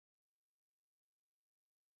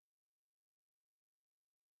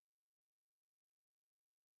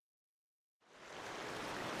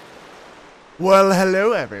Well,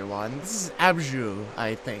 hello everyone. This is ABZÜ,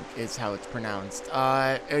 I think is how it's pronounced.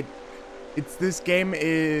 This game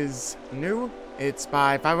is new. It's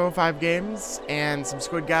by 505 Games and some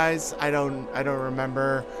Squid guys. I don't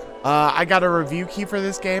remember. I got a review key for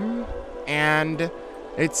this game, and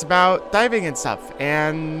it's about diving and stuff.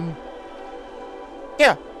 And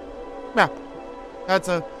yeah, that's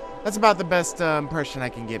about the best impression I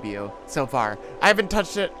can give you so far. I haven't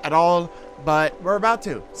touched it at all, but we're about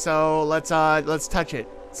to. So let's touch it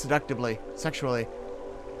seductively, sexually,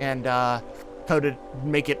 and code it,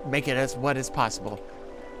 make it as wet as possible.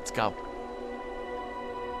 Let's go.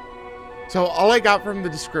 So all I got from the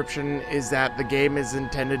description is that the game is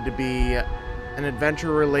intended to be an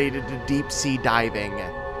adventure related to deep sea diving,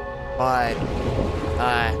 but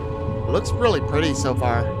it looks really pretty so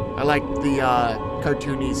far. I like the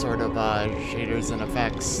cartoony sort of shaders and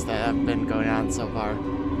effects that have been going on so far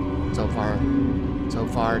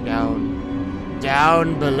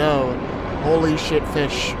down below. Holy shit,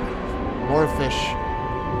 fish, more fish,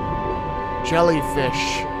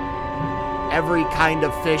 jellyfish, every kind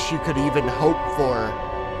of fish you could even hope for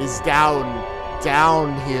is down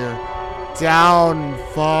here, down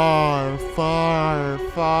far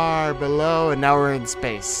below, and now we're in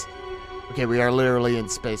space. Okay, we are literally in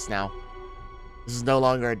space now. This is no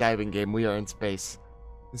longer a diving game. We are in space.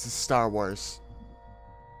 This is Star Wars.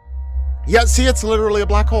 Yeah, see, it's literally a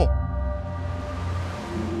black hole.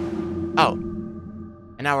 Oh.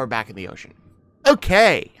 And now we're back in the ocean.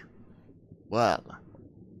 Okay. Well,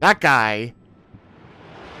 that guy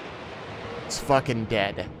is fucking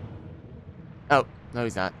dead. Oh, no,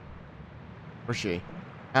 he's not. Or she.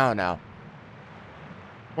 I don't know.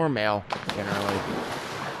 Or male, generally.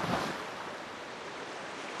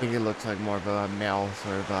 I think it looks like more of a male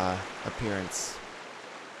sort of appearance.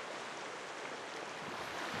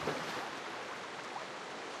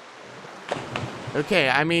 Okay,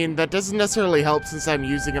 I mean, that doesn't necessarily help since I'm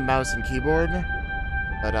using a mouse and keyboard,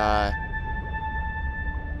 but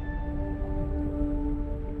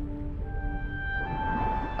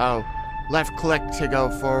oh, left click to go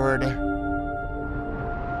forward.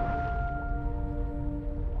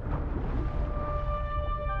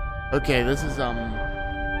 Okay, this is not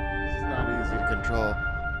easy to control.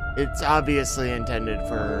 It's obviously intended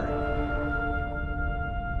for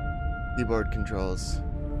keyboard controls.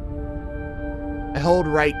 I hold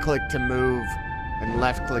right click to move, and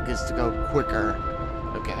left click is to go quicker.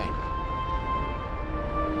 Okay.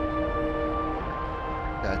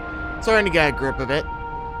 Okay. Starting to get a grip of it.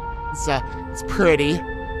 It's pretty.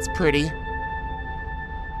 It's pretty.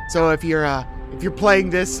 So if you're playing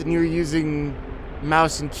this and you're using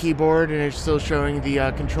mouse and keyboard and it's still showing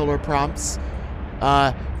the controller prompts,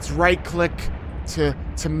 it's right click to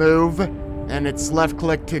move, and it's left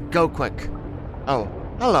click to go quick. Oh,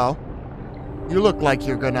 hello. You look like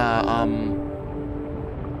you're gonna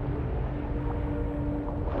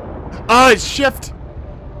oh, it's shift.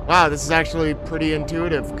 Wow, this is actually pretty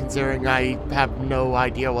intuitive considering I have no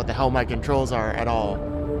idea what the hell my controls are at all.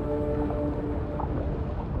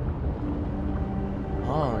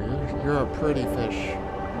 Oh, you're a pretty fish.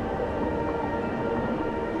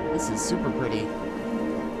 This is super pretty.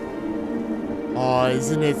 Oh,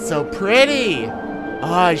 isn't it so pretty?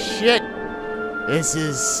 Oh, shit.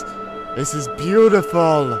 This is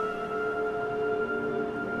beautiful.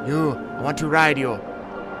 I want to ride you.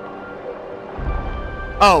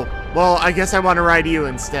 Oh, well, I guess I want to ride you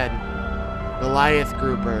instead. Goliath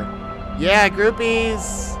grouper. Yeah,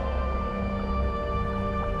 groupies.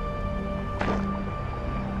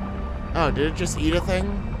 Oh, did it just eat a thing?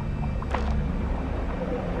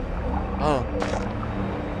 Oh.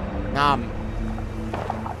 Nom.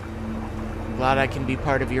 Glad I can be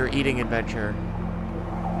part of your eating adventure.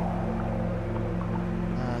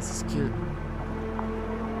 This is cute.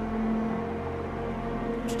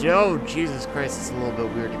 Oh, Jesus Christ, it's a little bit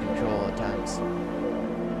weird to control at times.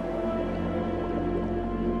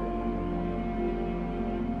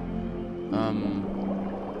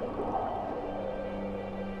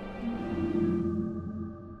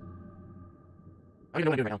 I don't even know what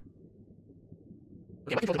I'm doing right now.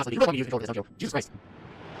 Okay, my control capacity. You really want me to use control for this, don't you? Jesus Christ.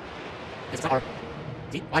 It's R.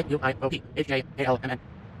 T. Y. U. I. O. P. H. J. A. L. M. N.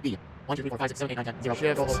 D. 1, 2, 3, 4, 5, 6, 7, 8, 9, 10, 0.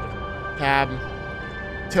 Shift. Tab.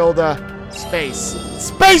 Tilde. Space.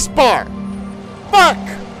 Space bar! Fuck!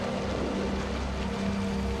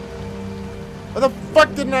 Why the fuck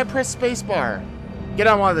didn't I press space bar? Get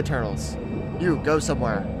on one of the turtles. You, go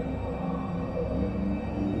somewhere.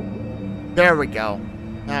 There we go.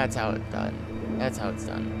 That's how it's done. That's how it's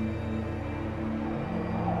done.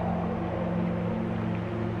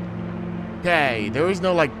 Okay, there was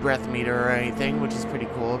no, like, breath meter or anything, which is pretty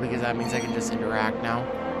cool, because that means I can just interact now.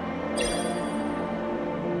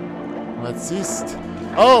 Let's see.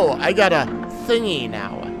 Oh, I got a thingy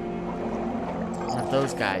now. One of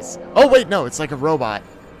those guys. Oh, wait, no, it's like a robot.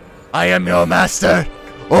 I am your master.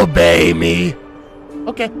 Obey me.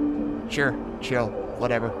 Okay. Sure. Chill.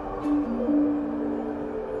 Whatever.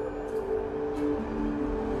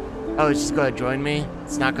 Oh, it's just gonna join me?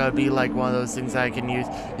 It's not gonna be like one of those things that I can use.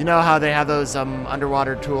 You know how they have those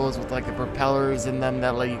underwater tools with like the propellers in them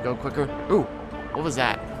that let you go quicker? Ooh, what was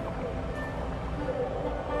that?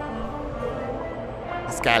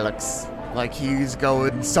 This guy looks like he's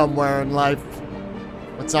going somewhere in life.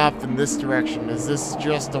 What's off in this direction? Is this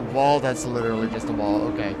just a wall? That's literally just a wall.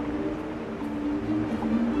 Okay.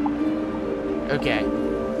 Okay.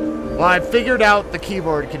 Well, I figured out the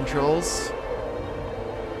keyboard controls.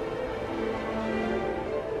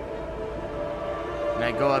 Can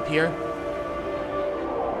I go up here?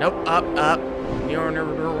 Nope. Up.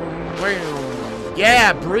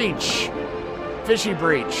 Yeah, breach. Fishy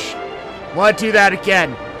breach. Want to do that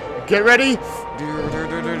again. Get ready.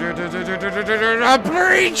 A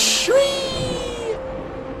breach!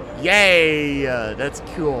 Yay! That's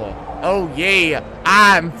cool. Oh, yay!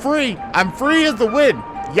 I'm free! I'm free as the wind!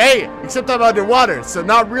 Yay! Except I'm underwater, so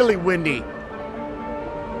not really windy.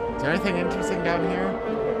 Is there anything interesting down here?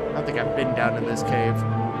 I don't think I've been down in this cave.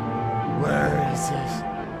 Where is this?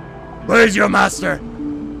 Where's your master?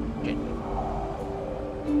 Okay.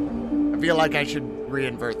 I feel like I should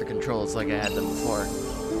reinvert the controls like I had them before.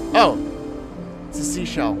 Oh! It's a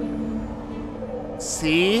seashell.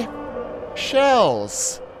 Seashells.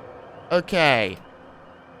 Okay.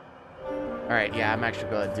 Alright, yeah, I'm actually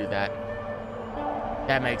going to do that.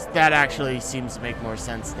 That actually seems to make more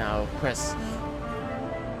sense now. Press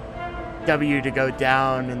W to go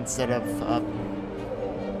down instead of up.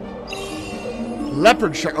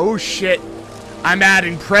 Leopard shark. Oh shit. I'm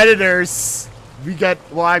adding predators. We got,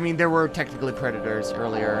 well, I mean, there were technically predators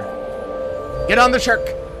earlier. Get on the shark.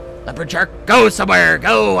 Leopard shark, go somewhere.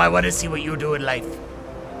 Go. I want to see what you do in life.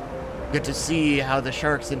 Get to see how the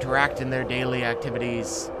sharks interact in their daily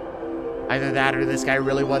activities. Either that or this guy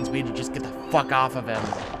really wants me to just get the fuck off of him.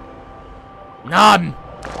 None.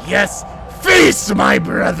 Yes. Feast, my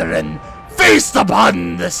brethren. Feast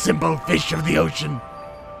upon the simple fish of the ocean.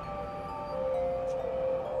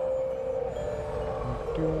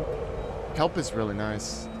 Kelp is really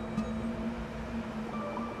nice.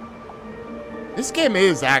 This game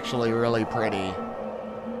is actually really pretty.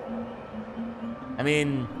 I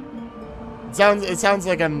mean, it sounds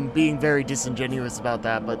like I'm being very disingenuous about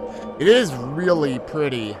that, but it is really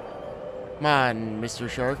pretty. Come on, Mr.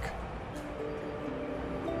 Shark.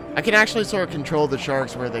 I can actually sort of control the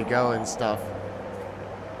sharks where they go and stuff.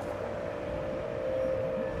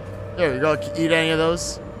 There, you go eat any of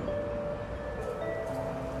those?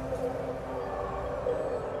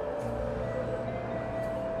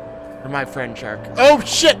 Or my friend Shark. Oh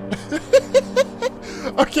shit!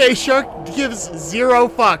 Okay, Shark gives 0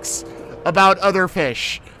 fucks about other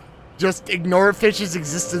fish. Just ignore fish's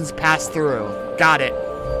existence, pass through. Got it.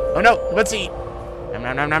 Oh no, let's eat.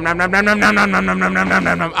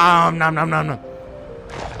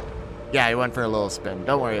 Yeah, he went for a little spin.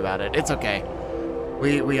 Don't worry about it. It's okay.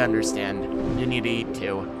 We understand. You need to eat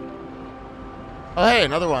too. Oh hey,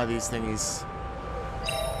 another one of these thingies.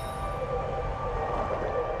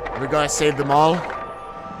 We're gonna save them all.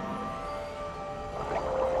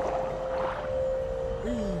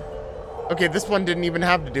 Okay, this one didn't even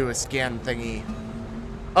have to do a scan thingy.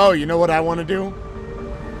 Oh, you know what I want to do?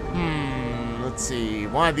 Let's see.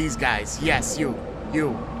 One of these guys. Yes, you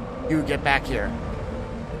get back here.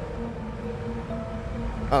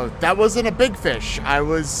 Oh, that wasn't a big fish. I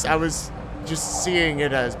was just seeing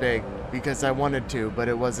it as big because I wanted to, but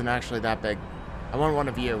it wasn't actually that big. I want one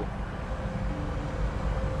of you.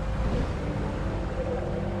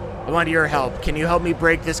 I want your help. Can you help me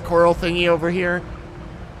break this coral thingy over here?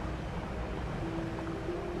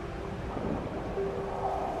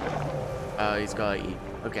 Oh, he's gotta eat.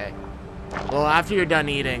 Okay. Well, after you're done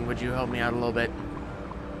eating, would you help me out a little bit?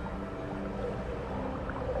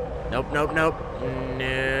 Nope. No.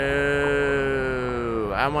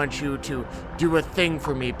 I want you to do a thing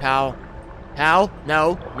for me, pal. Pal?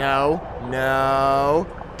 No.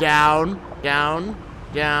 Down.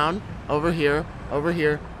 Over here.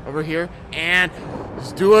 And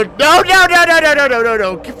let's do it. No.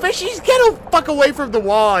 Fishies, get the fuck away from the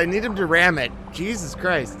wall. I need him to ram it. Jesus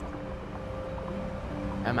Christ.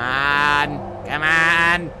 Come on.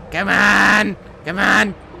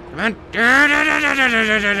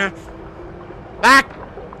 Back.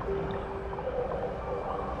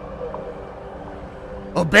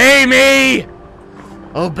 Obey me!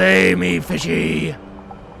 Obey me, fishy!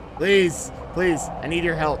 Please, please, I need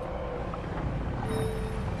your help.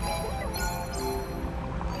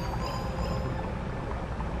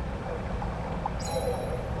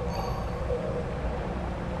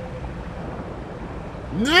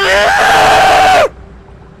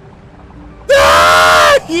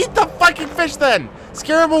 Eat the fucking fish then!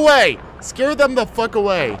 Scare them away! Scare them the fuck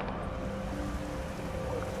away.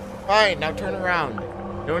 Alright, now turn around.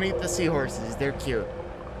 Don't eat the seahorses, they're cute.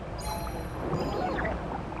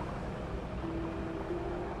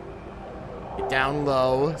 Get down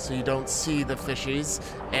low so you don't see the fishies.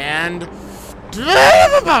 And...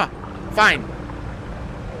 Fine.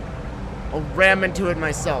 I'll ram into it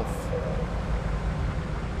myself.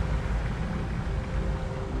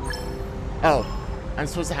 Oh, I'm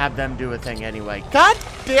supposed to have them do a thing anyway. God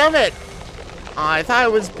damn it! I thought I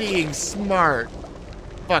was being smart.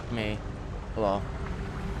 Fuck me. Well,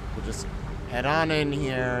 we'll just head on in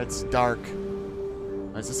here. It's dark.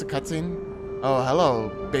 Oh, is this a cutscene? Oh,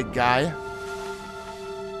 hello, big guy.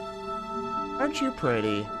 Aren't you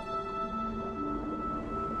pretty?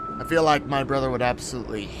 I feel like my brother would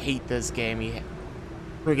absolutely hate this game. He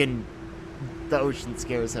friggin' the ocean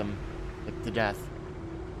scares him like to death.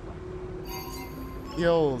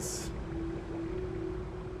 Eels.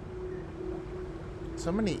 So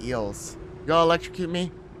many eels. Y'all electrocute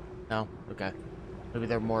me? No? Okay. Maybe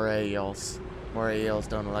there are more eels. More eels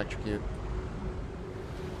don't electrocute.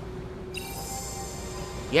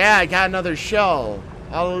 Yeah, I got another shell.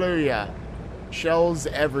 Hallelujah. Shells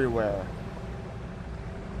everywhere.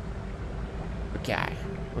 Okay.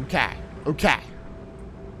 Okay. Okay.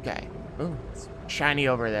 Okay. Ooh, it's shiny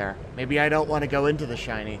over there. Maybe I don't want to go into the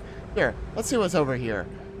shiny. Here, let's see what's over here.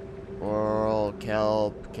 Coral,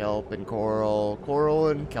 kelp, kelp and coral. Coral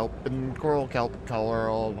and kelp and coral, kelp,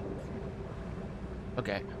 coral.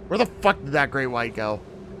 Okay. Where the fuck did that great white go?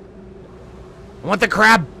 I want the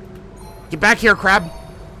crab! Get back here, crab!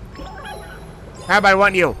 Crab, I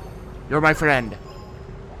want you! You're my friend.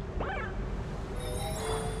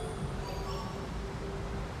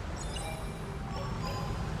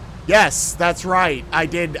 Yes, that's right. I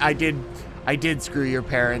did screw your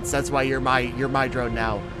parents. That's why you're my drone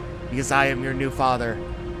now. Because I am your new father.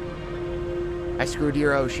 I screwed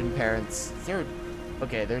your ocean parents. Is there...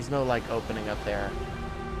 Okay, there's no, like, opening up there.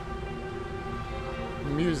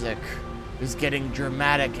 Music is getting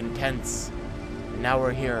dramatic and tense. And now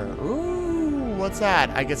we're here. Ooh, what's that?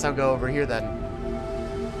 I guess I'll go over here then.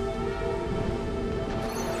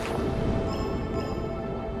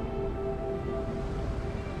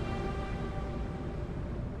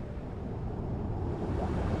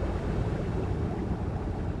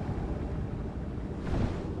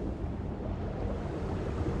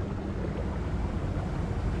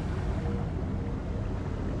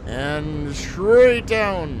 And straight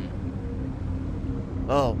down.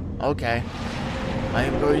 Oh, okay. I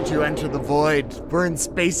am going to enter the void. We're in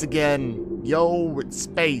space again. Yo, it's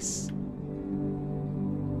space.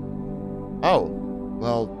 Oh,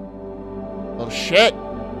 well, shit.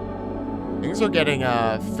 Things are getting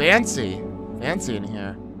fancy in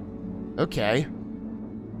here. Okay.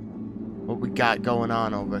 What we got going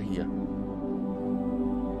on over here?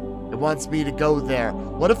 It wants me to go there.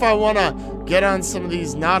 What if I want to get on some of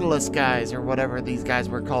these Nautilus guys or whatever these guys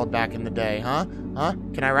were called back in the day, huh? Huh?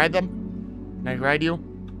 Can I ride them? Can I ride you?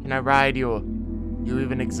 Can I ride you? You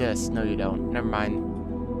even exist. No, you don't. Never mind.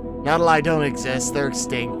 Nautili don't exist. They're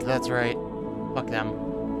extinct. That's right. Fuck them.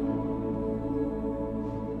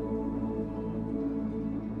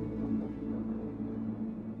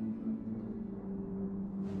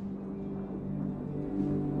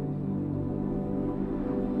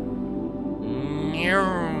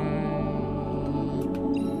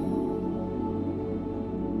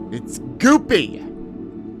 It's goopy.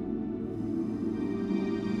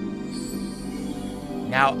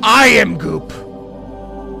 Now I am goop.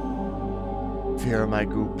 Fear my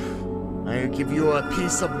goop. I'll give you a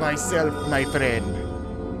piece of myself, my friend.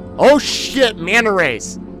 Oh shit, manta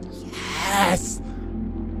rays. Yes.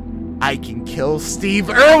 I can kill Steve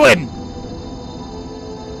Irwin.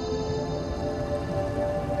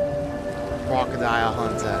 Crocodile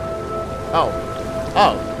hunter. Oh.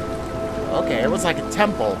 Okay, it was like a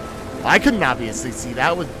temple. I couldn't obviously see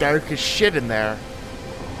that. It was dark as shit in there.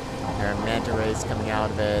 There are manta rays coming out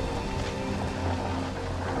of it.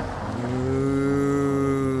 Ooh.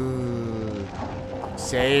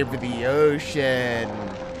 Save the ocean.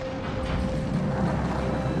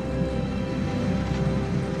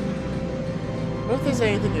 What if there's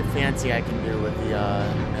anything fancy I can do with the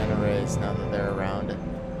manta rays now that they're around?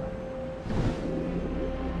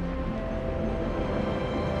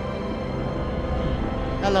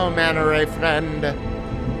 Hello, manta ray friend.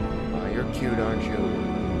 Oh, you're cute, aren't you?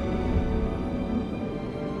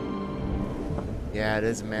 Yeah, it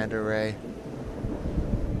is a manta ray.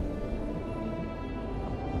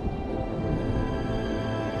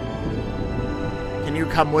 Can you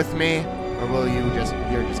come with me? Or will you're just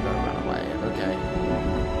gonna run away? Okay.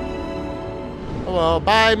 Oh, well,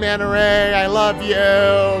 bye, manta ray. I love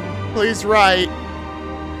you. Please write.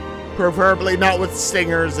 Preferably not with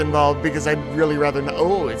stingers involved, because I'd really rather not.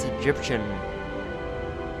 Oh, it's Egyptian.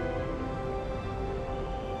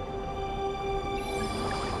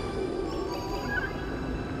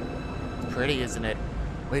 It's pretty, isn't it?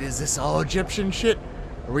 Wait, is this all Egyptian shit?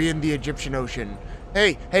 Are we in the Egyptian Ocean?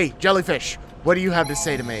 Hey, hey, jellyfish. What do you have to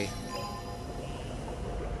say to me?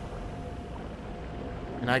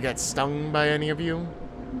 Can I get stung by any of you?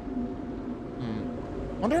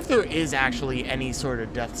 Wonder if there is actually any sort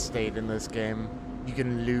of death state in this game. You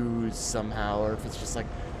can lose somehow, or if it's just like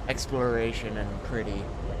exploration and pretty.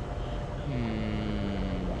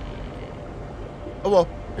 Oh well,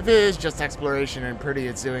 if it is just exploration and pretty,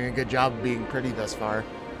 it's doing a good job of being pretty thus far.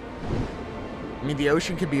 I mean, the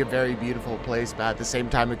ocean can be a very beautiful place, but at the same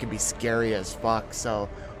time, it can be scary as fuck. So,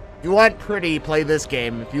 if you want pretty, play this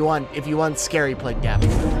game. If you want scary, play depth.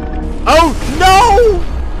 Oh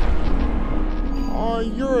no! Oh,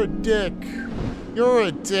 you're a dick. You're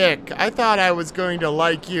a dick. I thought I was going to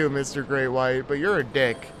like you, Mr. Great White, but you're a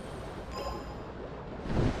dick.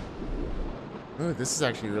 Ooh, this is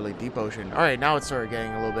actually really deep ocean. Alright, now it's sort of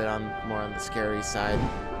getting a little bit more on the scary side.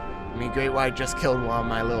 I mean, Great White just killed one of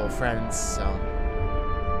my little friends, so...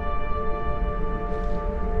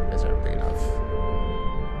 You guys aren't big enough.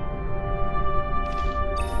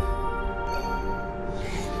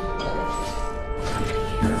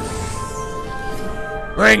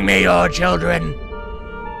 Bring me your children!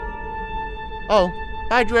 Oh,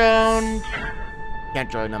 bye, drone!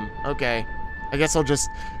 Can't join them. Okay. I guess I'll just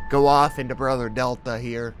go off into Brother Delta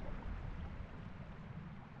here.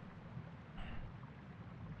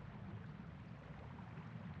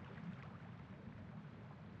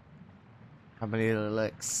 How many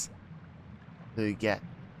licks do you get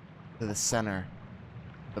to the center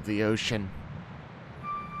of the ocean?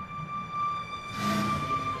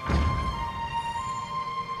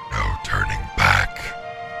 No turning back.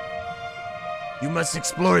 You must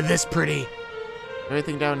explore this, pretty.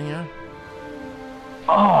 Anything down here?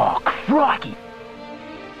 Oh, crikey!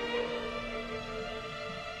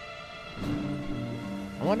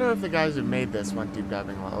 I wonder if the guys who made this went deep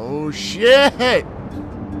diving. Oh shit!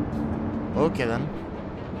 Okay then.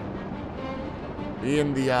 Be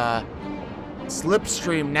in the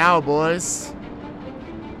slipstream now, boys.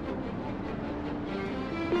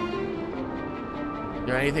 Is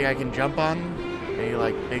there anything I can jump on? Any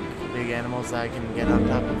like big animals that I can get on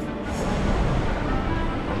top of?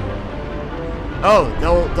 Oh,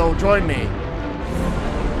 they'll join me.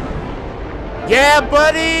 Yeah,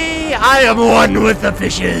 buddy! I am one with the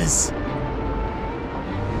fishes.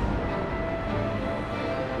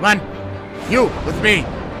 Come on. You, with me.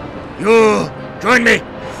 You, join me.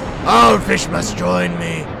 All fish must join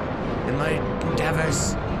me in my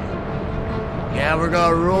endeavors. Yeah, we're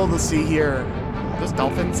gonna rule the sea here. Those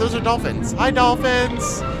dolphins, those are dolphins. Hi,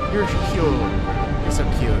 dolphins. You're cute. You're so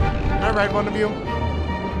cute. Can I ride one of you?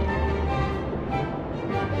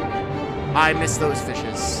 I miss those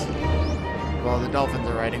fishes. Well, the dolphins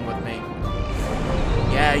are riding with me.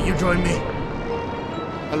 Yeah, you join me.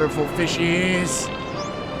 Colorful fishies.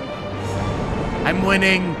 I'm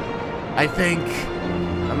winning, I think.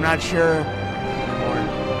 I'm not sure anymore.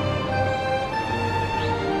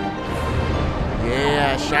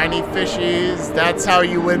 Yeah, shiny fishies. That's how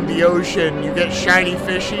you win the ocean. You get shiny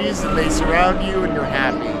fishies and they surround you and you're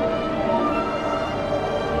happy.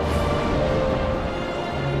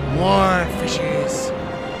 More fishies.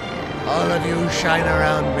 All of you shine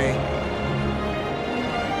around me.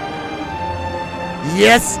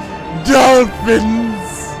 Yes, dolphins!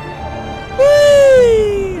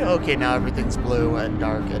 Whee! Okay, now everything's blue and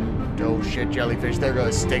dark and oh shit, jellyfish, they're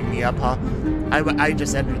gonna sting me up, huh? I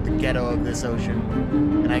just entered the ghetto of this ocean.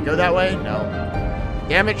 Can I go that way? No.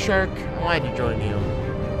 Damn it, shark. I wanted to join you.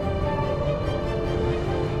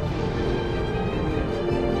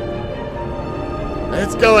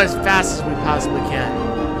 Let's go as fast as we possibly can.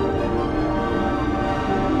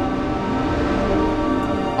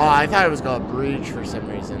 Oh, I thought it was gonna breach for some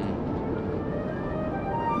reason.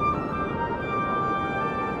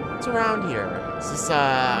 What's around here? This is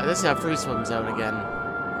a free swim zone again.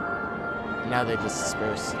 Now they just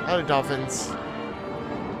disperse. Hello, dolphins.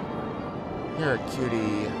 You're a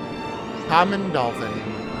cutie. Common dolphin.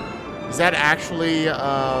 Is that actually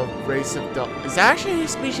a race of is that actually a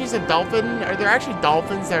species of dolphin? Are there actually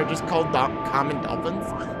dolphins that are just called common dolphins?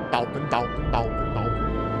 Dolphin. I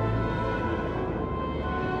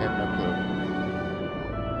have no clue.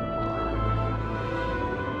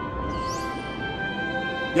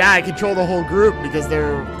 Yeah, I control the whole group because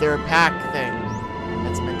they're a pack thing.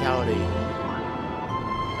 That's mentality.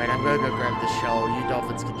 Right, I'm gonna go grab this shell. You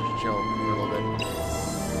dolphins can just chill for a little bit.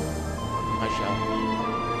 My shell.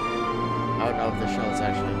 I don't know if the shells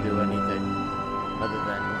actually do anything other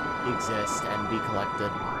than exist and be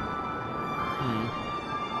collected.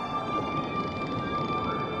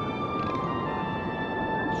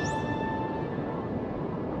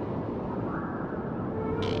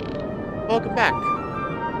 Welcome back.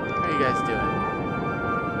 How are you guys doing?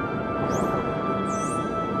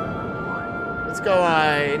 Let's go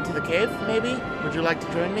into the cave, maybe? Would you like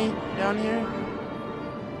to join me down here?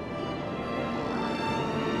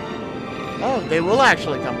 Oh, they will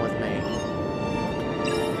actually come with me.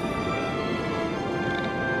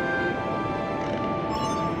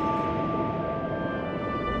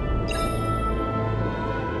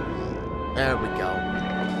 There we go.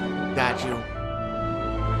 Got you.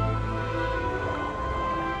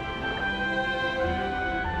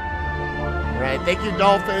 Alright, thank you,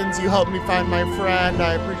 dolphins. You helped me find my friend.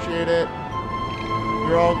 I appreciate it.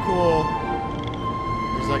 You're all cool.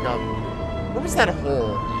 There's like a... What was that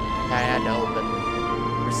hole I had to open?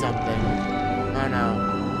 Or something. I don't know.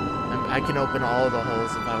 I can open all the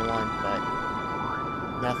holes if I want, but...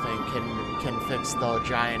 Nothing can fix the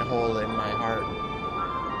giant hole in my heart.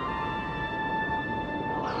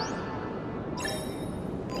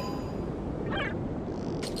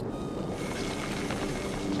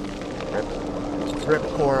 Rip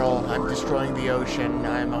coral. I'm destroying the ocean.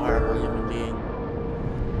 I'm a horrible human being.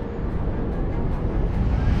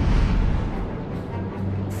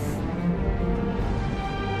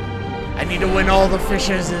 I need to win all the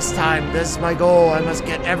fishes this time. This is my goal. I must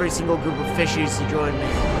get every single group of fishies to join me.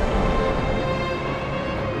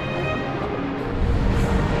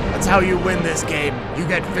 That's how you win this game. You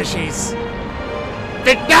get fishies.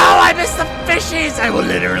 No, I missed the fishies! I will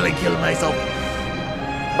literally kill myself.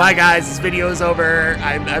 Bye guys, this video is over.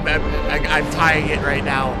 I'm tying it right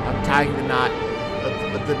now. I'm tying the knot,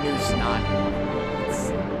 the noose knot.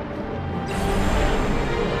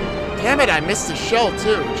 Damn it, I missed the shell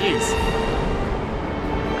too. Jeez.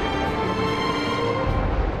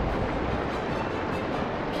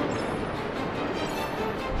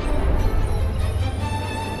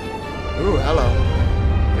 Ooh, hello.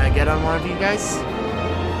 Can I get on one of you guys?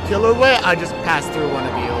 Killer whale? I just passed through one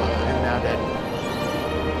of you and now dead.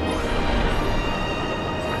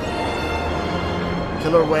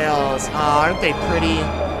 Killer whales. Aren't they pretty?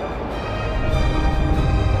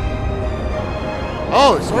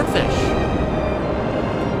 Oh, swordfish.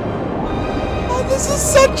 Oh, this is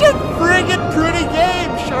such a friggin' pretty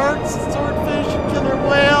game. Sharks, swordfish, killer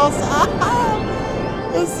whales. Ah,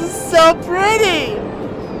 this is so pretty.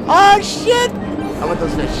 Oh, shit. I want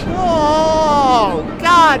those fish. Oh,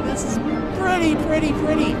 God, this is pretty, pretty,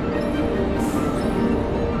 pretty.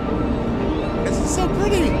 This is so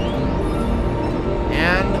pretty.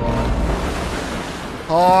 And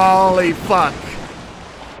holy fuck.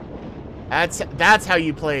 That's how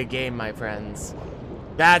you play a game, my friends.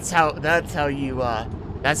 That's how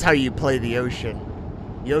you play the ocean.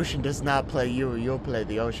 The ocean does not play you, you'll play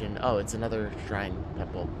the ocean. Oh, it's another shrine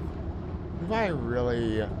temple. Do I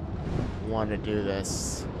really want to do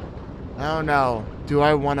this? I don't know. Do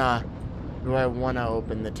I wanna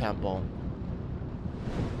open the temple?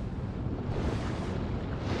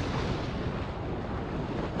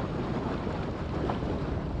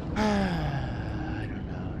 I don't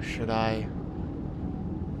know. Should I?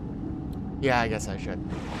 Yeah, I guess I should.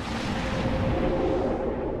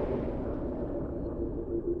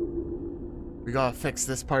 We gotta fix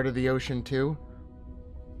this part of the ocean too.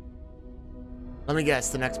 Let me guess,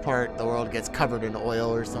 the next part, the world gets covered in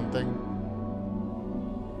oil or something.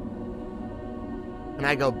 Can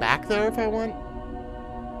I go back there if I want?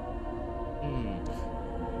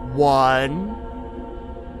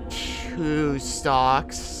 1, 2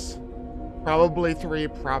 stalks. Probably 3,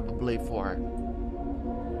 probably 4.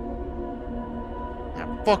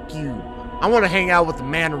 Now, fuck you. I want to hang out with the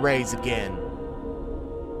manta rays again.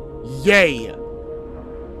 Yay!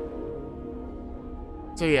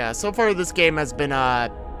 So yeah, so far this game has been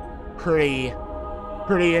pretty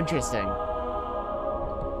interesting.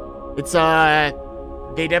 It's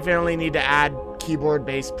they definitely need to add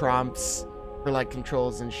keyboard-based prompts for like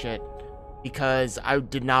controls and shit, because I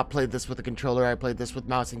did not play this with a controller. I played this with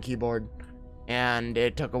mouse and keyboard, and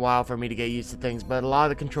it took a while for me to get used to things, but a lot of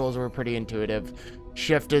the controls were pretty intuitive.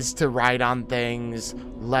 Shift is to ride on things,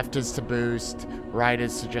 left is to boost, right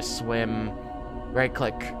is to just swim, right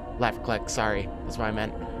click, left click, sorry, that's what I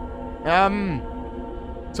meant.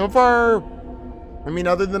 So far, I mean,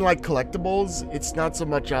 other than like collectibles, it's not so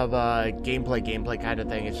much of a gameplay kind of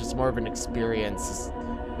thing, it's just more of an experience.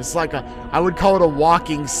 It's like I would call it a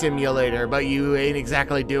walking simulator, but you ain't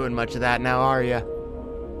exactly doing much of that now, are ya?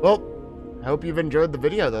 Well, I hope you've enjoyed the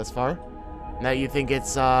video thus far, and that you think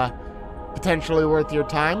it's, potentially worth your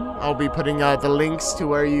time. I'll be putting the links to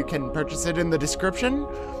where you can purchase it in the description.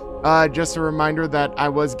 Just a reminder that I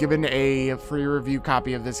was given a free review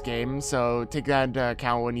copy of this game, so take that into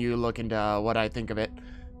account when you look into what I think of it.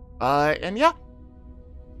 And yeah,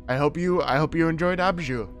 I hope you enjoyed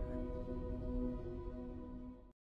ABZÜ.